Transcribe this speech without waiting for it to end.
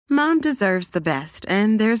Mom deserves the best,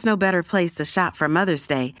 and there's no better place to shop for Mother's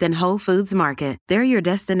Day than Whole Foods Market. They're your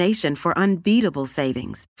destination for unbeatable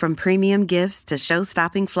savings, from premium gifts to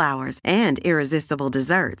show-stopping flowers and irresistible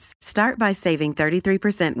desserts. Start by saving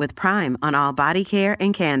 33% with Prime on all body care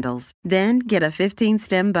and candles. Then get a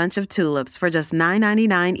 15-stem bunch of tulips for just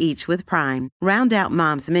 $9.99 each with Prime. Round out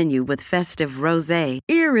Mom's menu with festive rosé,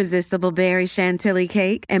 irresistible berry chantilly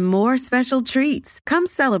cake, and more special treats. Come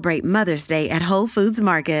celebrate Mother's Day at Whole Foods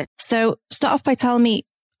Market. So start off by telling me,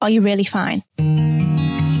 are you really fine?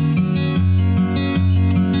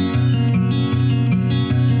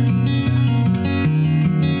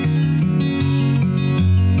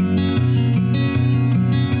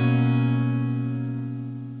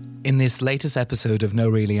 In this latest episode of No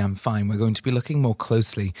Really I'm Fine, we're going to be looking more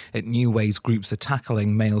closely at new ways groups are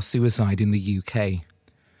tackling male suicide in the UK.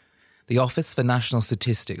 The Office for National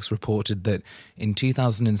Statistics reported that in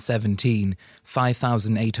 2017,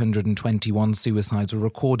 5,821 suicides were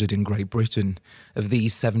recorded in Great Britain. Of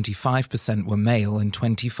these, 75% were male and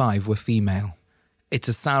 25% were female. It's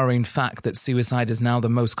a souring fact that suicide is now the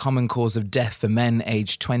most common cause of death for men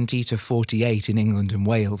aged 20 to 48 in England and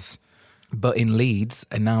Wales. But in Leeds,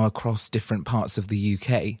 and now across different parts of the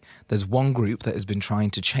UK, there's one group that has been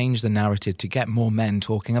trying to change the narrative to get more men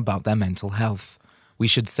talking about their mental health. We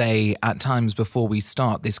should say, at times before we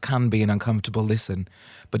start, this can be an uncomfortable listen,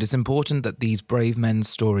 but it's important that these brave men's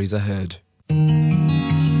stories are heard.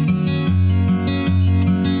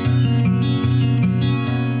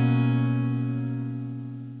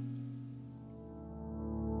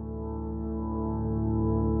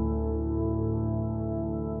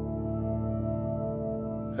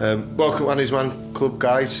 Welcome to Andy's Man Club,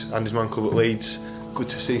 guys. Andy's Man Club at Leeds. Good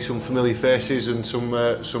to see some familiar faces and some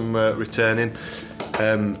returning.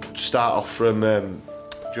 Start off from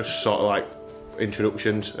just sort of like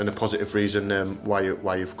introductions and a positive reason why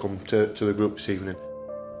you've come to the group this evening.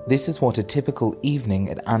 This is what a typical evening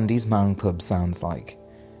at Andy's Man Club sounds like.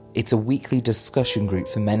 It's a weekly discussion group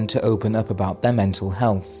for men to open up about their mental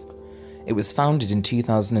health. It was founded in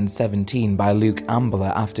 2017 by Luke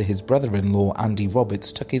Ambler after his brother-in-law Andy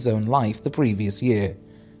Roberts took his own life the previous year.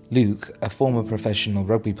 Luke, a former professional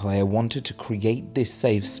rugby player, wanted to create this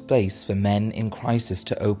safe space for men in crisis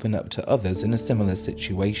to open up to others in a similar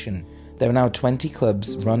situation. There are now 20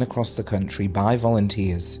 clubs run across the country by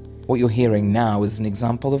volunteers. What you're hearing now is an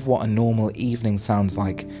example of what a normal evening sounds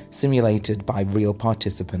like, simulated by real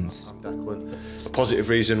participants. A positive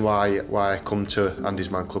reason why I come to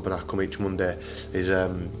Andy's Man Club and I come each Monday is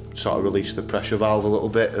sort of release the pressure valve a little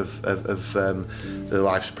bit of the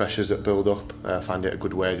life's pressures that build up. I find it a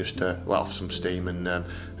good way just to let off some steam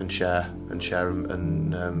and share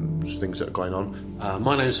things that are going on.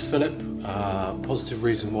 My name's Philip. Positive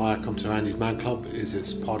reason why I come to Andy's Man Club is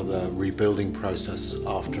it's part of the rebuilding process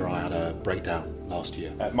after I had a breakdown last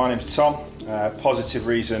year. My name's Tom. Positive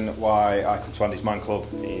reason why I come to Andy's Man Club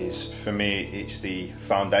is, for me, it's the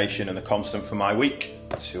foundation and the constant for my week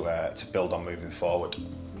to build on moving forward.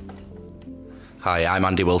 Hi, I'm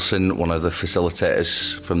Andy Wilson, one of the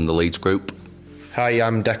facilitators from the Leeds group. Hi,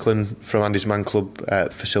 I'm Declan from Andy's Man Club,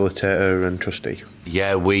 facilitator and trustee.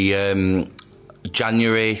 Yeah, we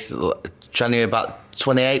January about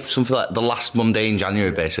 28th, something like the last Monday in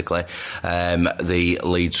January, basically. The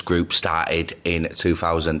Leeds group started in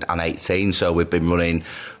 2018, so we've been running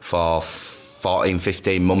for 14,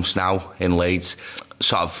 15 months now in Leeds.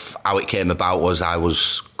 Sort of how it came about was I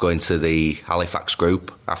was going to the Halifax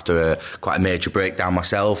group after quite a major breakdown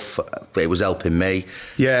myself. It was helping me.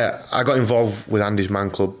 Yeah, I got involved with Andy's Man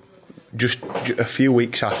Club just a few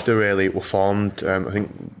weeks after really it was formed. I think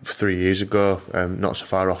 3 years ago, not so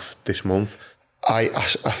far off this month. I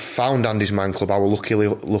found Andy's Man Club. I was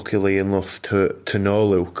luckily enough to know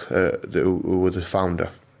Luke, who was the founder.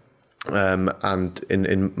 And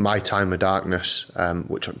in my time of darkness,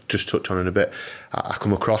 which I'll just touch on in a bit, I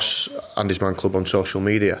come across Andy's Man Club on social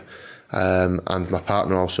media, and my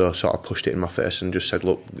partner also sort of pushed it in my face and just said,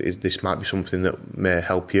 look, this might be something that may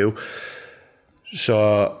help you.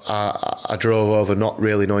 So I drove over not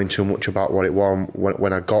really knowing too much about what it was.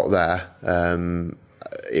 When I got there,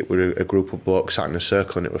 it was a group of blokes sat in a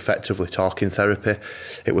circle and it was effectively talking therapy.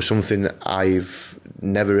 It was something that I've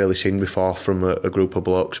never really seen before from a group of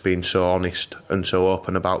blokes being so honest and so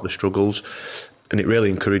open about the struggles. And it really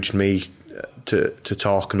encouraged me to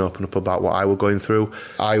talk and open up about what I was going through.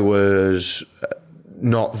 I was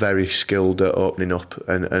not very skilled at opening up,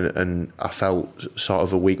 and I felt sort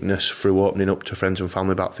of a weakness through opening up to friends and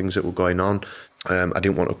family about things that were going on. I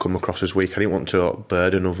didn't want to come across as weak. I didn't want to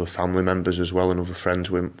burden other family members as well and other friends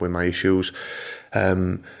with my issues.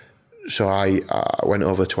 So I went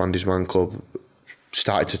over to Andy's Man Club,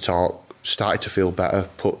 started to talk, started to feel better,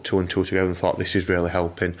 put two and two together and thought this is really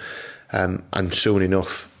helping. And soon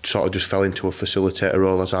enough, sort of just fell into a facilitator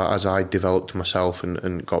role as I developed myself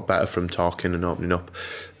and got better from talking and opening up.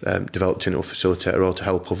 Developed into a facilitator role to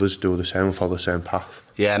help others do the same, follow the same path.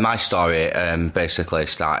 Yeah, my story basically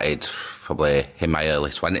started probably in my early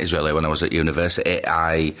 20s, really, when I was at university.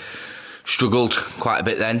 I struggled quite a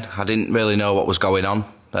bit then. I didn't really know what was going on.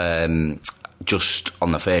 Just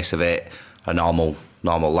on the face of it, a normal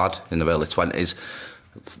lad in their early 20s.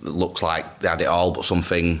 It looks like they had it all, but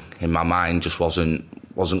something in my mind just wasn't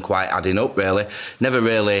quite adding up, really. Never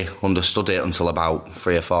really understood it until about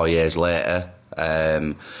 3 or 4 years later,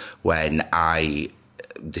 when I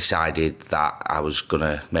decided that I was going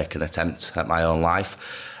to make an attempt at my own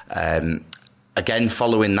life. Again,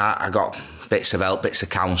 following that, I got bits of help, bits of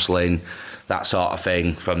counselling, that sort of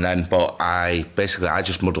thing from them, but I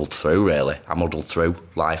just muddled through, really. I muddled through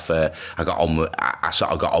life. I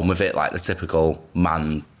sort of got on with it, like the typical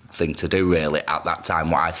man thing to do, really, at that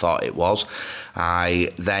time, what I thought it was.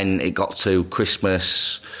 Then it got to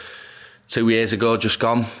Christmas 2 years ago, just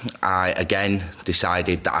gone. I again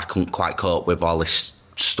decided that I couldn't quite cope with all this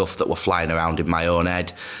stuff that were flying around in my own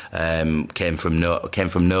head. Came from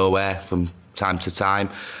nowhere from time to time.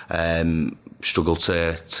 Struggled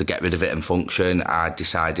to get rid of it and function. I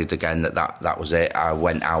decided again that was it. I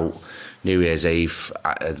went out New Year's Eve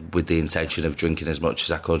with the intention of drinking as much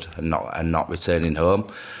as I could and not returning home.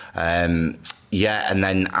 And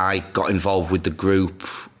then I got involved with the group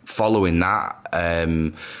following that.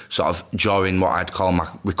 Sort of during what I'd call my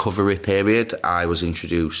recovery period, I was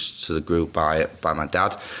introduced to the group by my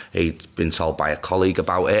dad. He'd been told by a colleague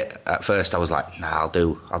about it. At first I was like, nah, I'll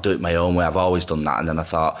do it my own way. I've always done that. And then I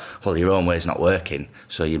thought, well, your own way is not working,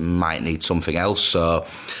 so you might need something else. So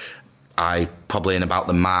I probably in about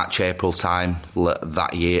the March, April time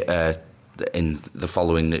that year, in the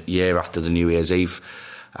following year after the New Year's Eve,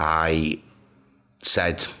 I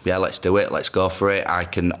said, yeah, let's do it, let's go for it. I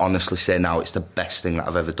can honestly say now it's the best thing that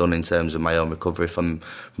I've ever done in terms of my own recovery from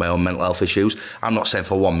my own mental health issues. I'm not saying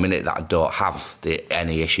for 1 minute that I don't have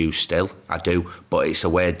any issues still, I do, but it's a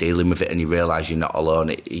way of dealing with it and you realise you're not alone.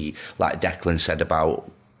 Like Declan said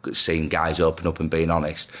about seeing guys open up and being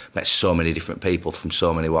honest, met so many different people from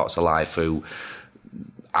so many walks of life who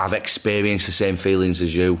have experienced the same feelings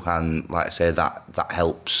as you, and like I say, that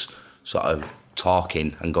helps sort of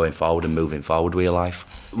talking and going forward and moving forward with your life.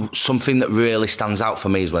 Something that really stands out for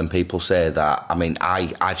me is when people say that. I mean,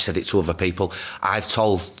 I've said it to other people. I've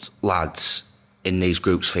told lads in these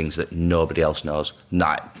groups things that nobody else knows,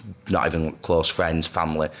 not even close friends,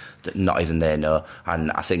 family, that not even they know.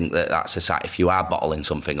 And I think that's a sign. If you are bottling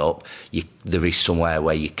something up, there is somewhere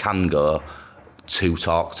where you can go to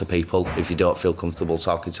talk to people if you don't feel comfortable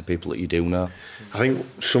talking to people that you do know. I think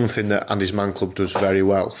something that Andy's Man Club does very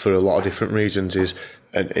well for a lot of different reasons is,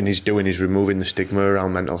 and he's removing the stigma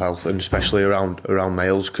around mental health, and especially around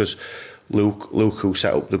males, because Luke, who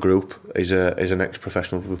set up the group, is an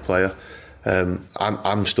ex-professional rugby player.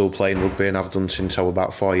 I'm still playing rugby and I've done since I was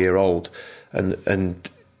about 4 years old, and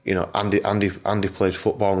you know, Andy plays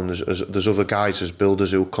football, and there's other guys, there's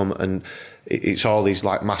builders who come, and it's all these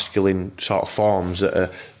like masculine sort of forms that are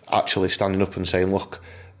actually standing up and saying, look,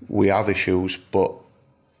 we have issues, but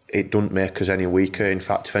it doesn't make us any weaker. In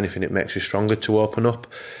fact, if anything, it makes us stronger to open up.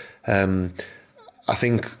 I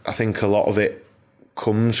think a lot of it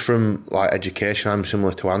comes from like education. I'm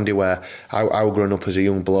similar to Andy, where I was growing up as a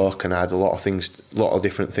young bloke and I had a lot of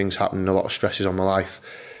different things happening, a lot of stresses on my life,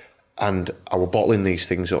 and I was bottling these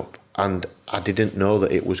things up, and I didn't know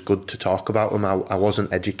that it was good to talk about them. I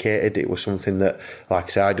wasn't educated. It was something that, like I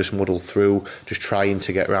say, I just muddled through, just trying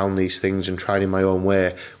to get around these things and trying in my own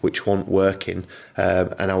way, which wasn't working.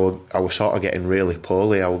 And I was sort of getting really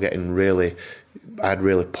poorly. I had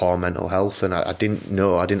really poor mental health, and I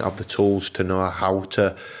didn't have the tools to know how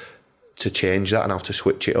to change that and how to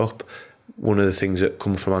switch it up. One of the things that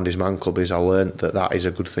come from Andy's Man Club is I learned that is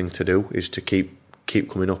a good thing to do, is to keep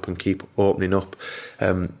coming up and keep opening up.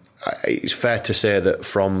 It's fair to say that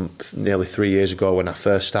from nearly 3 years ago, when I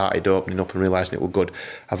first started opening up and realising it was good,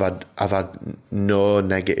 I've had no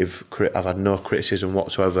negative, I've had no criticism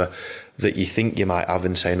whatsoever that you think you might have,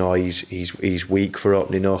 and saying, "Oh, he's weak for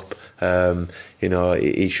opening up. You know,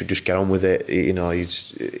 he should just get on with it." You know,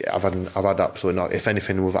 I've had absolutely not. If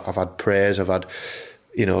anything, I've had praise. I've had,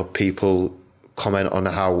 you know, people comment on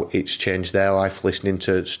how it's changed their life, listening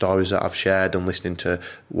to stories that I've shared and listening to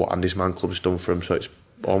what Andy's Man Club's done for them. So it's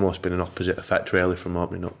almost been an opposite effect, really, from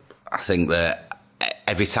opening up. I think that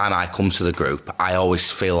every time I come to the group, I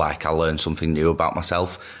always feel like I learn something new about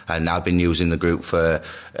myself. And I've been using the group for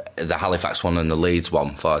the Halifax one and the Leeds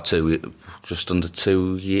one for just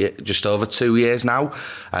over 2 years now.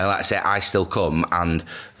 And like I say, I still come, and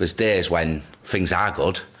there's days when things are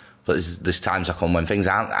good, but there's times I come when things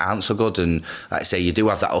aren't so good. And like I say, you do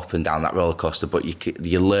have that up and down, that roller coaster, but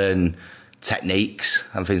you learn techniques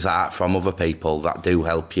and things like that from other people that do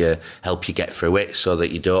help you get through it, so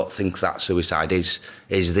that you don't think that suicide is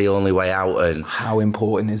the only way out. And how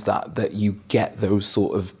important is that you get those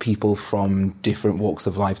sort of people from different walks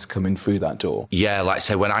of life to come in through that door? Yeah, like I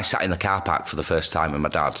say, when I sat in the car park for the first time with my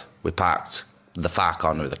dad, we parked the far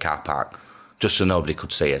corner of the car park just so nobody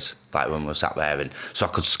could see us, like when we were sat there, and so I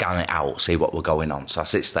could scan it out, see what were going on. So I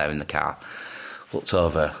sits there in the car, looked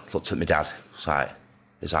over, looked at my dad,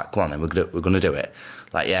 he's like, go on then, we're going to do it.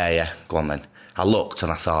 Like, yeah, go on then. I looked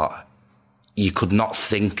and I thought, you could not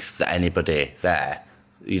think that anybody there,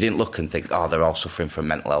 you didn't look and think, oh, they're all suffering from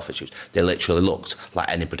mental health issues. They literally looked like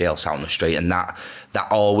anybody else out on the street. And that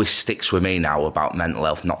always sticks with me now about mental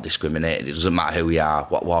health not discriminating. It doesn't matter who you are,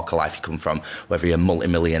 what walk of life you come from, whether you're a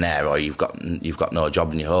multi-millionaire or you've got no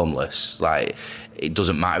job and you're homeless. Like, it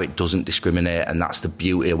doesn't matter, it doesn't discriminate, and that's the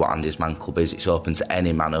beauty of what Andy's Man Club is. It's open to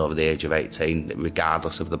any man over the age of 18,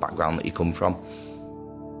 regardless of the background that you come from.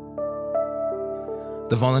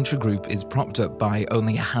 The voluntary group is propped up by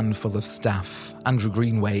only a handful of staff. Andrew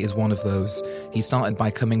Greenway is one of those. He started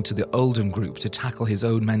by coming to the Oldham group to tackle his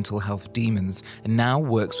own mental health demons, and now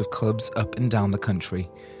works with clubs up and down the country.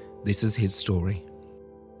 This is his story.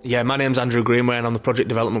 Yeah, my name's Andrew Greenway and I'm the project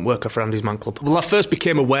development worker for Andy's Man Club. Well, I first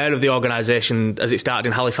became aware of the organisation as it started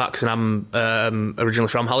in Halifax, and I'm originally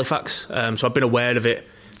from Halifax, so I've been aware of it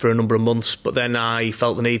for a number of months, but then I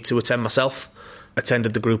felt the need to attend myself.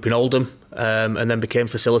 Attended the group in Oldham, and then became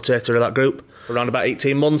facilitator of that group for around about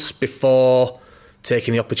 18 months before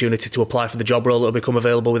taking the opportunity to apply for the job role that will become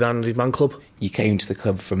available with Andy's Man Club. You came to the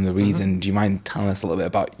club from the reason. Do you mind telling us a little bit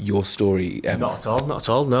about your story? Not at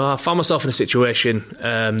all. No, I found myself in a situation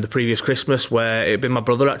the previous Christmas where it had been my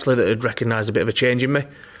brother actually that had recognised a bit of a change in me.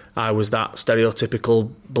 I was that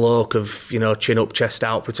stereotypical bloke of, chin up, chest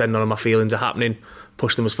out, pretend none of my feelings are happening,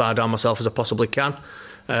 push them as far down myself as I possibly can.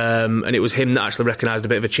 And it was him that actually recognised a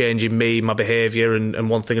bit of a change in me, my behaviour and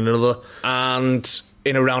one thing and another. And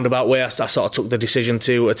in a roundabout way, I sort of took the decision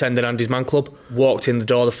to attend an Andy's Man Club. Walked in the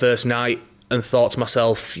door the first night and thought to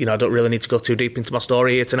myself, I don't really need to go too deep into my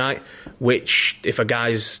story here tonight, which if a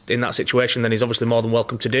guy's in that situation, then he's obviously more than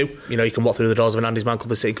welcome to do. You can walk through the doors of an Andy's Man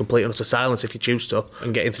Club and sit in complete and utter silence if you choose to,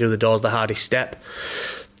 and getting through the door is the hardest step.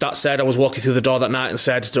 That said, I was walking through the door that night and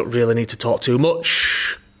said, don't really need to talk too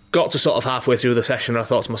much. Got to sort of halfway through the session and I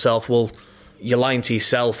thought to myself, well, you're lying to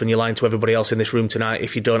yourself and you're lying to everybody else in this room tonight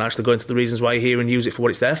if you don't actually go into the reasons why you're here and use it for what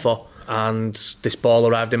it's there for. And this ball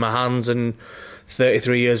arrived in my hands and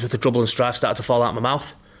 33 years worth of trouble and strife started to fall out of my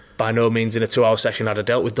mouth. By no means in a 2-hour session I'd have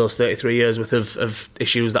dealt with those 33 years worth of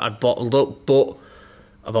issues that I'd bottled up, but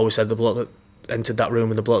I've always said the bloke that entered that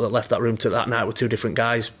room and the bloke that left that room that night were two different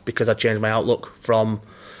guys, because I'd changed my outlook from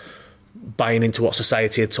buying into what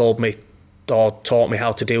society had told me or taught me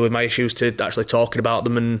how to deal with my issues to actually talking about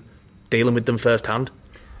them and dealing with them firsthand.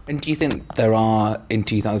 And do you think there are, in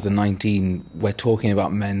 2019, we're talking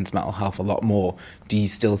about men's mental health a lot more, do you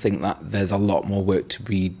still think that there's a lot more work to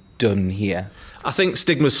be done here? I think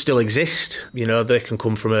stigmas still exist. They can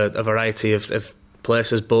come from a variety of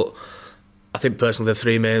places, but I think personally the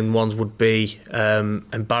three main ones would be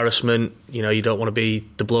embarrassment. You don't want to be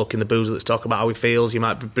the bloke in the boozer that's talking about how he feels. You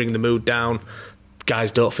might bring the mood down.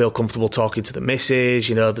 Guys don't feel comfortable talking to the missus.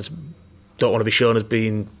 Don't want to be shown as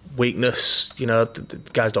being weakness.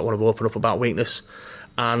 Guys don't want to open up about weakness,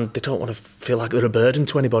 and they don't want to feel like they're a burden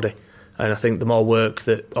to anybody. And I think the more work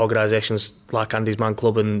that organisations like Andy's Man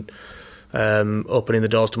Club and opening the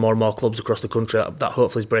doors to more and more clubs across the country, that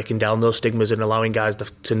hopefully is breaking down those stigmas and allowing guys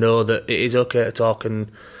to know that it is okay to talk,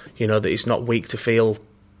 and that it's not weak to feel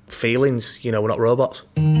feelings. We're not robots.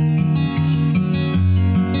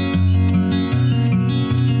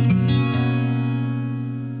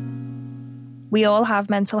 We all have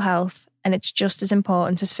mental health, and it's just as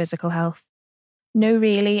important as physical health. No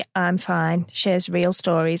Really, I'm Fine shares real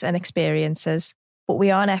stories and experiences, but we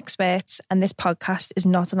aren't experts, and this podcast is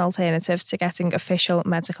not an alternative to getting official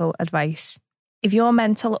medical advice. If your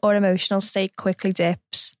mental or emotional state quickly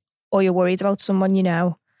dips, or you're worried about someone you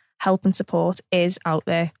know, help and support is out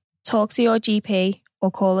there. Talk to your GP or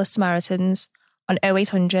call the Samaritans on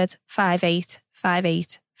 0800 58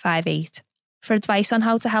 58 58. For advice on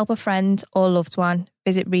how to help a friend or loved one,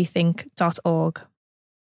 visit rethink.org.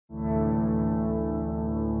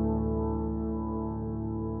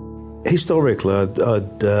 Historically,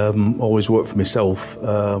 I'd always worked for myself.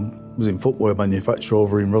 Was in footwear manufacturer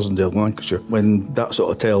over in Rosendale, Lancashire. When that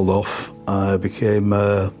sort of tailed off, I became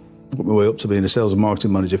got my way up to being a sales and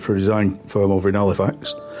marketing manager for a design firm over in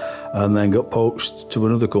Halifax, and then got poached to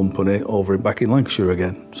another company back in Lancashire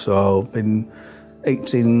again. So I've been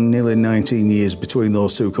 18, nearly 19 years between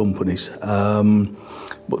those two companies.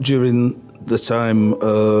 But during the time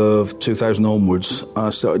of 2000 onwards, I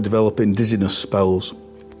started developing dizziness spells,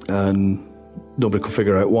 and nobody could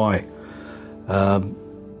figure out why.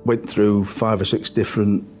 Went through 5 or 6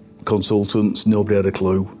 different consultants, nobody had a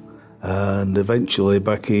clue. And eventually,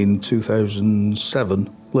 back in 2007,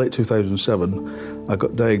 late 2007, I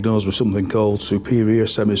got diagnosed with something called superior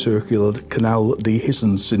semicircular canal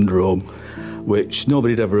dehiscence syndrome, which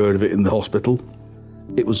nobody had ever heard of it in the hospital.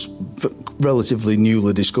 It was relatively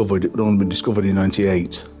newly discovered. It had only been discovered in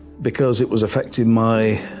 98. Because it was affecting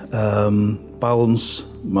my balance,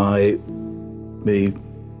 my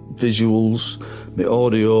visuals, my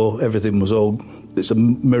audio, everything was all... It's a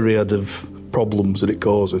myriad of problems that it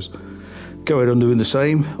causes. Carried on doing the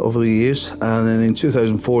same over the years, and then in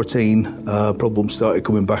 2014, problems started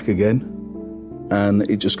coming back again, and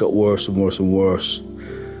it just got worse and worse and worse.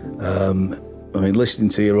 Listening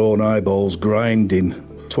to your own eyeballs grinding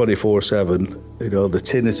 24/7, the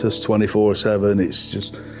tinnitus 24/7,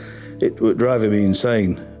 it was driving me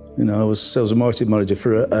insane. I was sales and marketing manager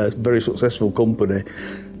for a very successful company,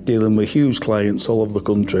 dealing with huge clients all over the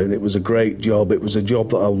country, and it was a great job. It was a job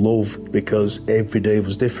that I loved because every day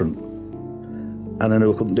was different, and I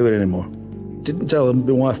knew I couldn't do it anymore. Didn't tell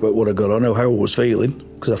my wife about what I got. I know how I was feeling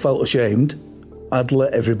because I felt ashamed. I'd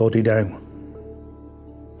let everybody down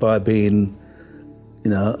by being,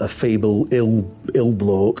 a feeble, ill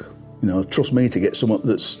bloke. Trust me to get something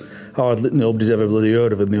that's hardly nobody's ever bloody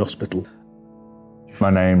heard of in the hospital. My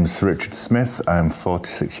name's Richard Smith. I'm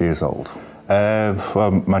 46 years old.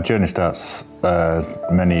 My journey starts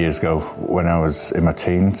many years ago when I was in my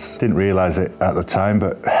teens. Didn't realise it at the time,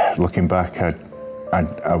 but looking back,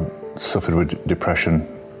 I suffered with depression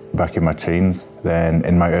back in my teens. Then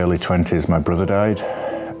in my early 20s, my brother died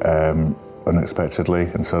unexpectedly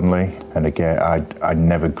and suddenly. And again, I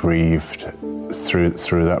never grieved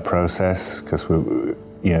through that process because we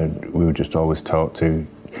were just always taught to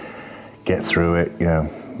get through it,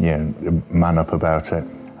 man up about it.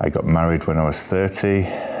 I got married when I was 30,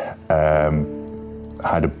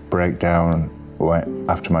 had a breakdown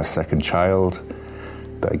after my second child,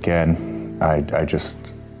 but again, I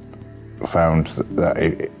just found that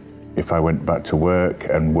if I went back to work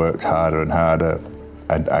and worked harder and harder,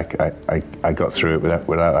 I got through it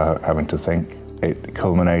without having to think. It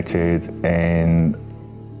culminated in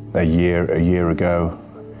a year ago.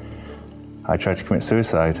 I tried to commit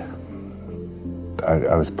suicide.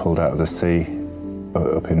 I was pulled out of the sea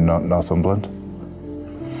up in Northumberland.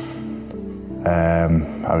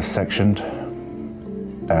 I was sectioned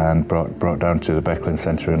and brought down to the Becklin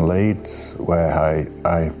Centre in Leeds, where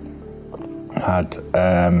I had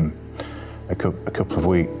a couple of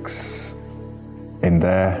weeks in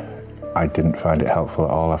there. I didn't find it helpful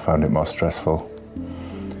at all. I found it more stressful.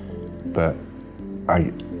 But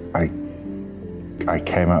I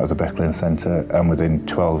came out of the Becklin Centre, and within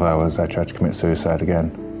 12 hours I tried to commit suicide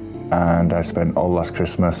again. And I spent all last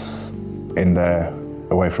Christmas in there,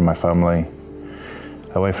 away from my family,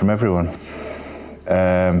 away from everyone.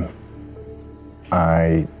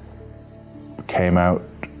 I came out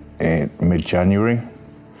in mid-January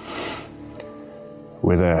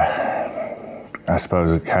with I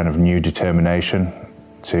suppose a kind of new determination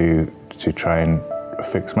to try and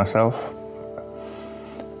fix myself,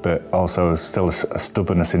 but also still a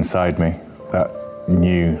stubbornness inside me that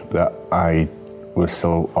knew that I was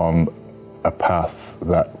still on a path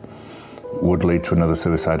that would lead to another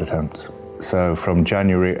suicide attempt. So from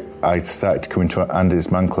January, I started coming to Andy's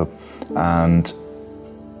Man Club, and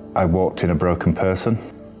I walked in a broken person.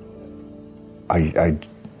 I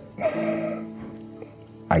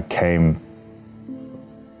came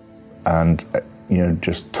and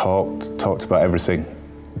just talked about everything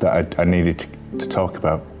that I needed to talk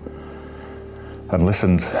about, and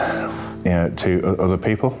listened to other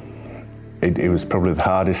people. It was probably the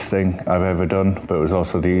hardest thing I've ever done, but it was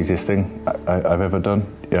also the easiest thing I've ever done.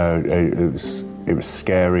 It was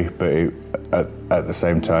scary, but at the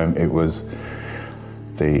same time, it was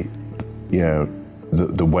the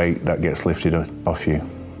weight that gets lifted off you.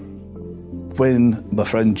 When my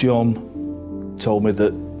friend John told me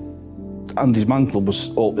that Andy's Man Club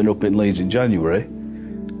was opening up in Leeds in January,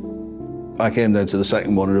 I came down to the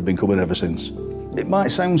second one and have been coming ever since. It might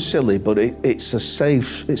sound silly, but it's a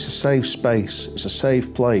safe space. It's a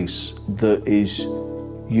safe place that is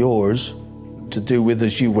yours to do with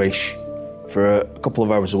as you wish for a couple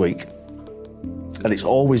of hours a week. And it's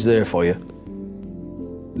always there for you.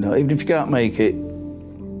 Now, even if you can't make it,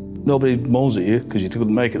 nobody moans at you because you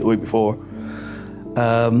couldn't make it the week before.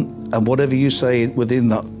 And whatever you say within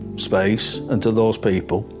that space and to those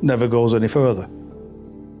people never goes any further.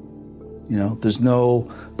 You know, there's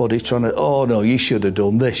nobody trying to, oh no, you should have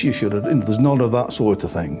done this, you should have, there's none of that sort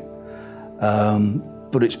of thing.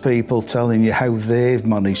 But it's people telling you how they've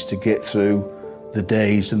managed to get through the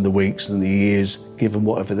days and the weeks and the years, given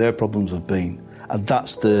whatever their problems have been. And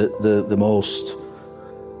that's the most,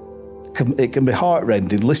 it can be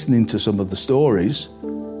heartrending listening to some of the stories,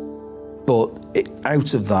 but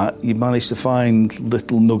out of that, you manage to find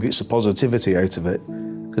little nuggets of positivity out of it.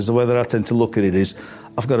 Because the way that I tend to look at it is,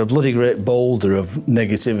 I've got a bloody great boulder of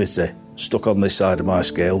negativity stuck on this side of my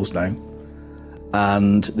scales now.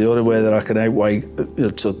 And the only way that I can outweigh,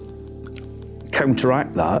 to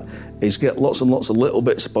counteract that, is get lots and lots of little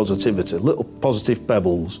bits of positivity, little positive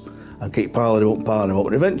pebbles, and keep piling them up,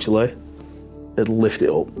 and eventually it'll lift it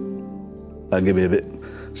up and give me a bit,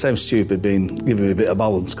 sounds stupid giving me a bit of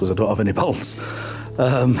balance because I don't have any balance.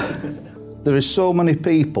 There is so many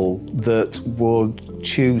people that would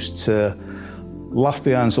choose to laugh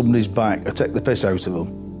behind somebody's back or take the piss out of them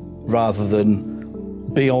rather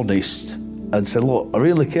than be honest and say, look, I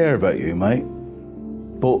really care about you, mate,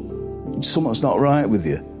 but something's not right with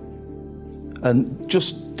you. And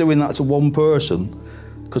just doing that to one person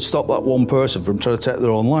could stop that one person from trying to take their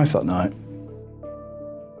own life that night.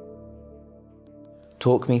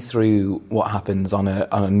 Talk me through what happens on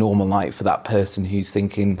a normal night for that person who's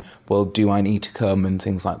thinking, well, do I need to come, and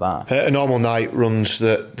things like that. A normal night runs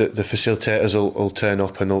that the facilitators will turn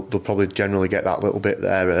up, and they'll probably generally get that little bit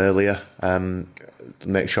there earlier.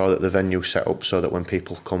 Make sure that the venue's set up so that when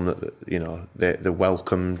people come, that they're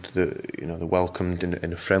welcomed. They're welcomed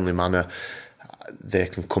in a friendly manner. They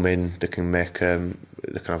can come in. They can make.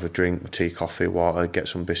 They can have a drink, tea, coffee, water, get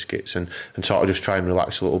some biscuits, and sort of just try and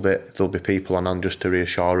relax a little bit. There'll be people on hand just to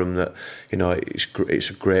reassure them that it's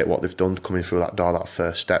great what they've done coming through that door. That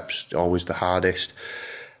first step's always the hardest.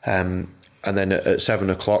 And then at 7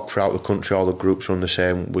 o'clock throughout the country, all the groups run the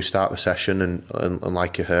same. We start the session, and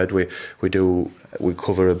like you heard, we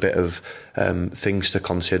cover a bit of things to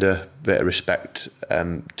consider, a bit of respect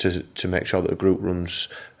to make sure that the group runs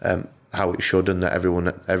how it should, and that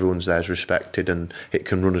everyone's there is respected, and it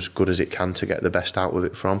can run as good as it can to get the best out of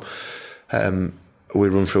it from. We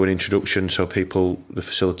run through an introduction, so the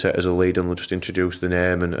facilitators will lead and will just introduce the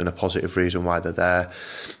name and a positive reason why they're there.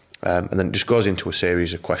 And then it just goes into a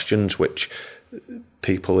series of questions which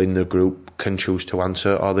people in the group can choose to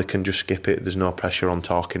answer, or they can just skip it. There's no pressure on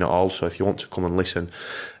talking at all. So if you want to come and listen,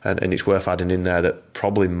 and it's worth adding in there that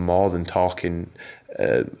probably more than talking,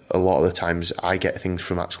 a lot of the times I get things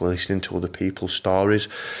from actually listening to other people's stories.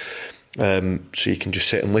 So you can just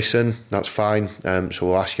sit and listen, that's fine. So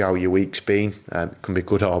we'll ask you how your week's been. It can be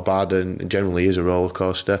good or bad, and generally is a roller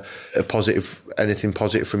coaster. Anything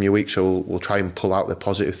positive from your week, so we'll try and pull out the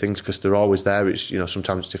positive things because they're always there. It's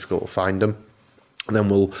sometimes it's difficult to find them. And then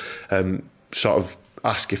we'll sort of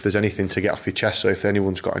ask if there's anything to get off your chest. So if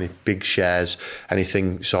anyone's got any big shares,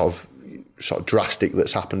 anything sort of drastic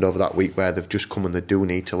that's happened over that week where they've just come and they do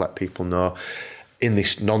need to let people know. In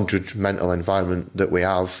this non-judgmental environment that we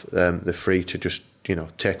have, they're free to just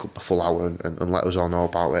take up a full hour and let us all know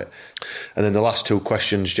about it. And then the last two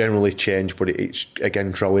questions generally change, but it's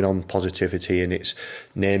again drawing on positivity, and it's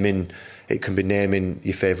naming. It can be naming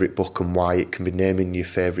your favourite book and why. It can be naming your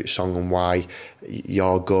favourite song and why.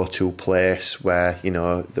 Your go-to place where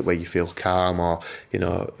where you feel calm, or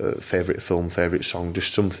favourite film, favourite song.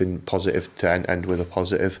 Just something positive to end with a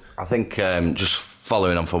positive. I think just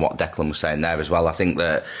following on from what Declan was saying there as well, I think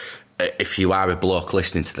that if you are a bloke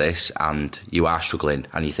listening to this and you are struggling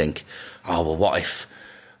and you think, oh well, what if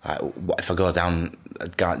I go down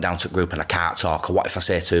to a group and I can't talk, or what if I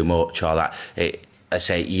say too much, or that I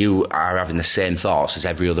say you are having the same thoughts as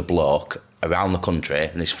every other bloke around the country,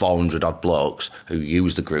 and there's 400 odd blokes who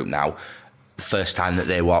use the group now. The first time that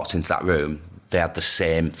they walked into that room, they had the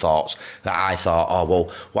same thoughts that I thought, oh well,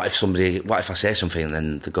 what if I say something and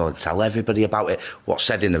then they go and tell everybody about it? What's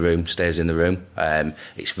said in the room stays in the room.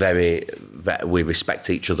 It's very we respect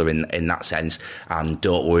each other in that sense, and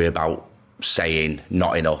don't worry about saying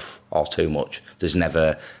not enough or too much. There's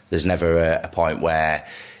never a point where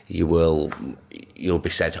you'll be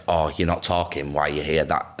said, oh, you're not talking, why are you here?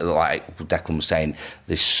 That, like Declan was saying,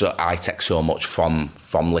 I take so much from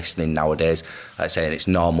listening nowadays. Like saying it's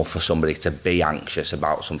normal for somebody to be anxious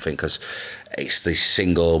about something because it's the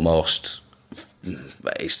single most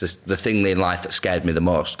it's the thing in life that scared me the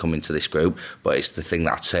most coming to this group, but it's the thing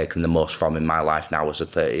that I've taken the most from in my life now as a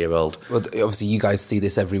 30-year-old. Well, obviously you guys see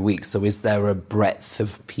this every week, so is there a breadth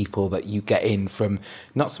of people that you get in from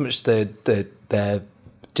not so much the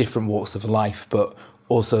different walks of life, but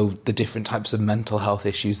also the different types of mental health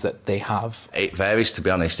issues that they have? It varies, to be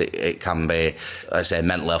honest. It can be, let's say,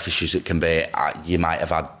 mental health issues. It can be, you might have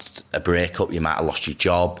had a breakup, you might have lost your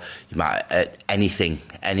job, you might anything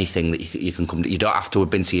that you can come to. You don't have to have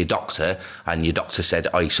been to your doctor and your doctor said,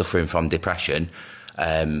 oh, you're suffering from depression,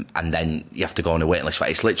 and then you have to go on a waiting list.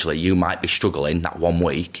 It's literally, you might be struggling that 1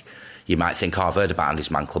 week. You might think, oh, I've heard about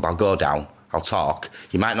Andy's Man Club, I'll go down, I'll talk.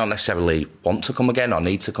 You might not necessarily want to come again or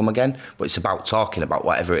need to come again, but it's about talking about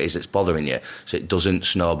whatever it is that's bothering you, so it doesn't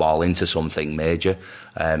snowball into something major.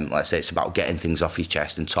 Like I say, it's about getting things off your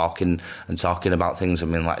chest and talking about things. I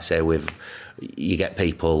mean, like I say, you get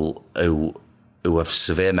people who have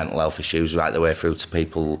severe mental health issues right the way through to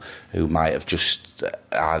people who might have just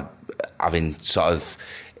having sort of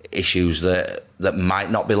issues that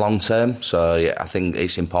might not be long term. So yeah, I think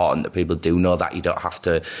it's important that people do know that you don't have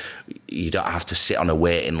to sit on a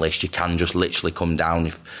waiting list. You can just literally come down.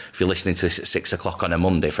 If you're listening to this at 6 o'clock on a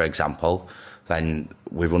Monday, for example, then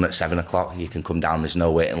we run at 7 o'clock. You can come down. There's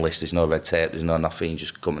no waiting list. There's no red tape. There's no nothing. You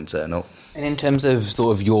just come and turn up. And in terms of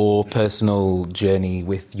sort of your personal journey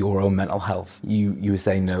with your own mental health, you were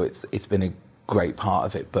saying it's been a great part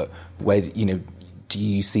of it. But where do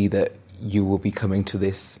you see that you will be coming to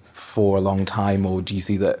this for a long time, or do you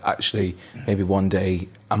see that actually maybe one day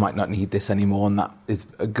I might not need this anymore, and that is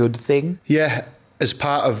a good thing? Yeah, as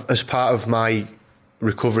part of my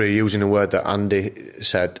recovery, using a word that Andy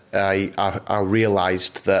said, I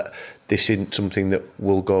realised that this isn't something that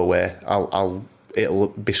will go away. It'll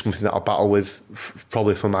be something that I'll battle with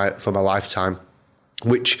probably for my lifetime.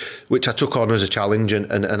 Which I took on as a challenge,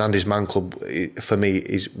 and Andy's Man Club for me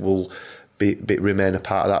will remain a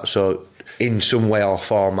part of that. So in some way or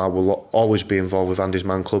form, I will always be involved with Andy's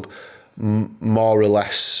Man Club. More or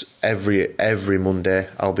less every Monday,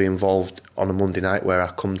 I'll be involved on a Monday night where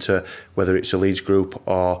I come to, whether it's a Leeds group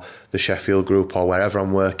or the Sheffield group or wherever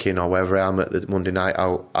I'm working or wherever I am at the Monday night,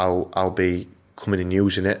 I'll be coming and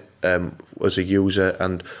using it as a user,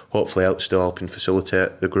 and hopefully still helping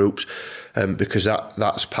facilitate the groups, because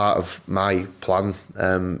that's part of my plan,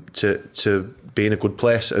 to be in a good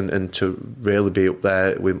place and to really be up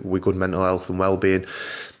there with good mental health and well-being.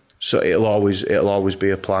 So it'll always be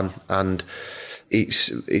a plan, and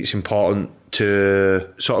it's important to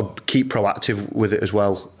sort of keep proactive with it as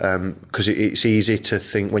well, because it's easy to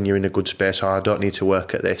think when you're in a good space, I don't need to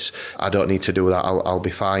work at this, I don't need to do that, I'll be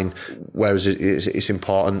fine. Whereas it's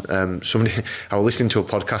important. I was listening to a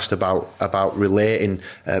podcast about relating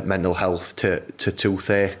mental health to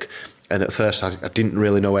toothache. And at first, I didn't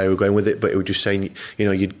really know where we were going with it, but it was just saying,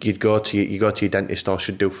 you'd go to your dentist, or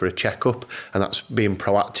should do for a checkup, and that's being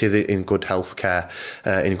proactive in good health care,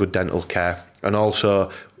 in good dental care. And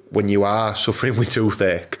also, when you are suffering with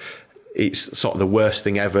toothache, it's sort of the worst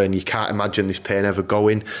thing ever, and you can't imagine this pain ever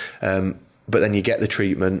going. But then you get the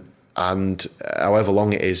treatment, and however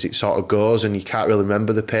long it is, it sort of goes, and you can't really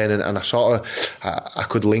remember the pain. And I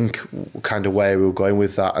could link kind of where we were going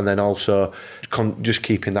with that, and then also just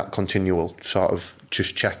keeping that continual sort of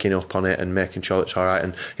just checking up on it and making sure it's all right.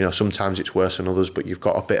 And sometimes it's worse than others, but you've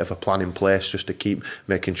got a bit of a plan in place just to keep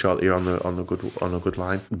making sure that you're on a good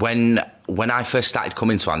line. When I first started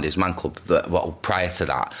coming to Andy's Man Club, prior to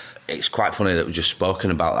that, it's quite funny that we've just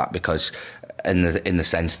spoken about that, because in the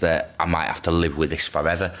sense that I might have to live with this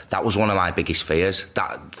forever. That was one of my biggest fears.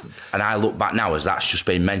 And I look back now, as that's just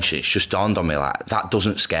been mentioned, it's just dawned on me, like, that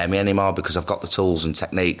doesn't scare me anymore, because I've got the tools and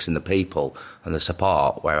techniques and the people and the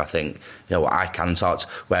support where I think, I can talk to.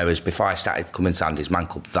 Whereas before I started coming to Andy's Man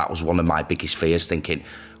Club, that was one of my biggest fears, thinking,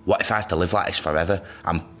 what if I have to live like this forever?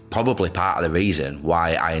 I'm probably part of the reason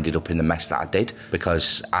why I ended up in the mess that I did,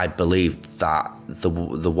 because I believed that there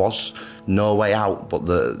was no way out, but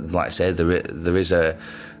like I say, there is a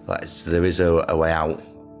way out.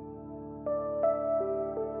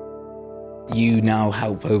 You now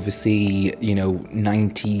help oversee,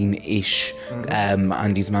 19-ish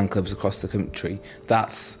Andy's Man Clubs across the country.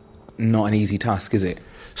 That's not an easy task, is it?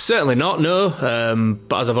 Certainly not, no.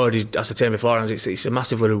 But as I've already ascertained before, it's a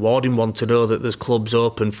massively rewarding one to know that there's clubs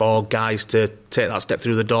open for guys to take that step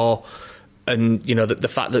through the door. And, the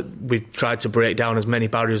fact that we've tried to break down as many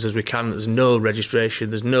barriers as we can, there's no registration,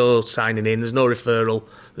 there's no signing in, there's no referral,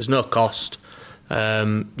 there's no cost.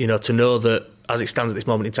 To know that, as it stands at this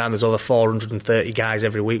moment in time, there's over 430 guys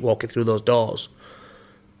every week walking through those doors,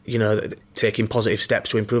 taking positive steps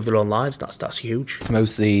to improve their own lives, that's huge. It's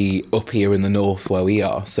mostly up here in the north where we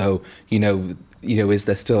are, so, is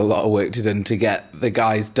there still a lot of work to do to get the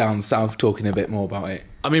guys down south talking a bit more about it?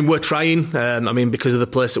 I mean, we're trying. Because of the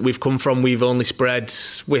place that we've come from, we've only spread...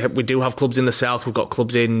 We do have clubs in the south. We've got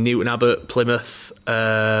clubs in Newton Abbot, Plymouth,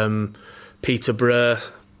 Peterborough,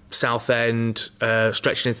 Southend,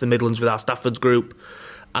 stretching into the Midlands with our Stafford's group,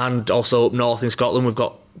 and also up north in Scotland. We've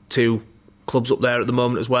got 2 clubs up there at the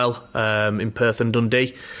moment as well, in Perth and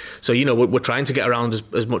Dundee. So, we're trying to get around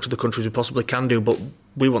as much of the country as we possibly can do, but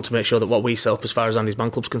we want to make sure that what we set up as far as Andy's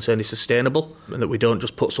Man Club's concerned is sustainable, and that we don't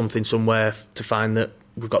just put something somewhere to find that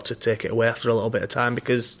we've got to take it away after a little bit of time,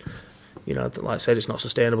 because, like I said, it's not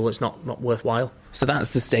sustainable, it's not worthwhile. So that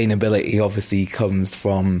sustainability obviously comes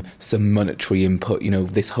from some monetary input.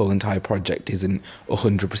 This whole entire project isn't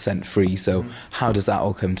 100% free, so how does that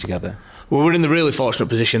all come together? Well, we're in the really fortunate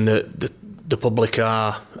position that the public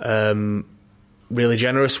are really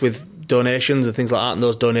generous with donations and things like that, and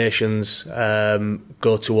those donations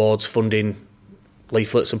go towards funding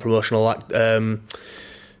leaflets and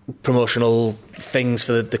promotional things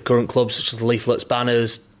for the current clubs, such as leaflets,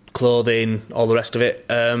 banners, clothing, all the rest of it,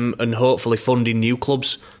 and hopefully funding new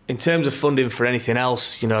clubs. In terms of funding for anything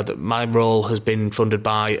else, my role has been funded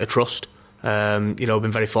by a trust. I've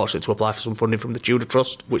been very fortunate to apply for some funding from the Tudor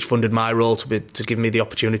Trust, which funded my role to give me the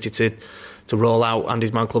opportunity to roll out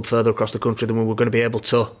Andy's Man Club further across the country than we were going to be able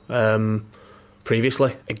to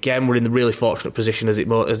previously. Again, we're in the really fortunate position as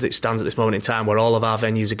it stands at this moment in time, where all of our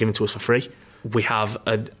venues are given to us for free. We have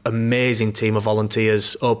an amazing team of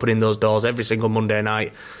volunteers opening those doors every single Monday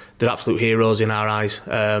night. They're absolute heroes in our eyes,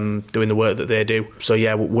 doing the work that they do. So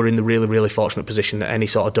yeah, we're in the really, really fortunate position that any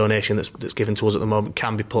sort of donation that's given to us at the moment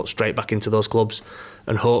can be put straight back into those clubs,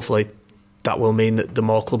 and hopefully that will mean that the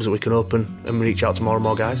more clubs that we can open and reach out to more and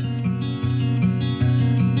more guys.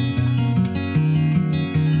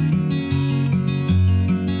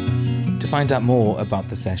 To find out more about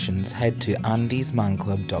the sessions, head to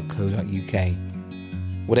andysmanclub.co.uk.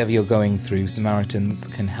 Whatever you're going through, Samaritans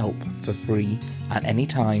can help for free at any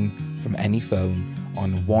time from any phone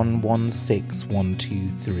on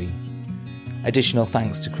 116123. Additional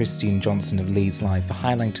thanks to Christine Johnson of Leeds Live for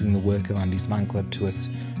highlighting the work of Andy's Man Club to us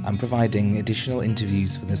and providing additional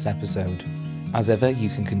interviews for this episode. As ever, you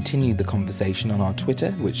can continue the conversation on our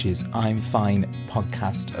Twitter, which is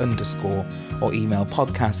I'mFinePodcast_, or email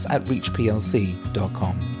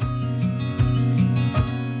podcasts@reachplc.com.